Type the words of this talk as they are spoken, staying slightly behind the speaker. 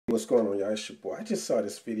What's going on, y'all? It's your boy. I just saw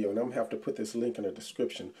this video, and I'm gonna have to put this link in the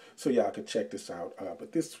description so y'all can check this out.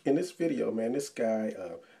 But in this video, man, this guy, I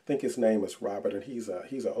think his name is Robert, and he's an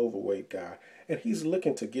overweight guy, and he's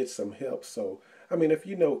looking to get some help. So, I mean, if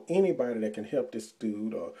you know anybody that can help this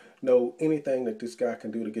dude, or know anything that this guy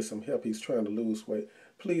can do to get some help, he's trying to lose weight,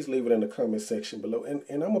 please leave it in the comment section below. And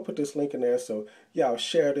I'm gonna put this link in there, so y'all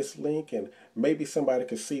share this link, and maybe somebody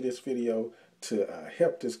could see this video to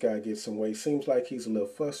help this guy get some weight. Seems like he's a little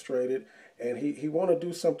frustrated, and he want to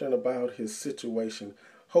do something about his situation.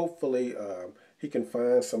 Hopefully he can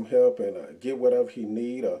find some help and get whatever he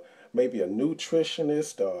need, or maybe a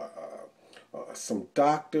nutritionist, or some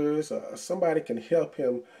doctors, somebody can help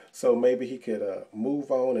him, so maybe he could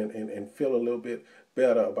move on and feel a little bit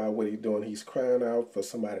better about what he's doing. He's crying out for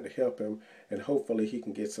somebody to help him, and hopefully he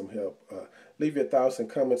can get some help. Leave your thoughts and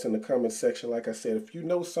comments in the comment section. Like I said, if you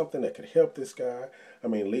know something that could help this guy, I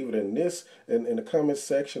mean, leave it in the comment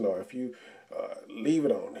section, or if you leave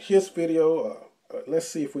it on his video. Let's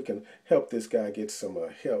see if we can help this guy get some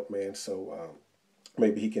help, man, so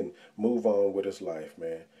maybe he can move on with his life,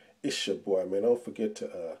 man. It's your boy, man. Don't forget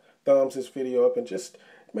to thumbs this video up, and just,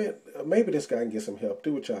 man, maybe this guy can get some help.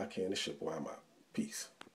 Do what y'all can. It's your boy. I'm out. Peace.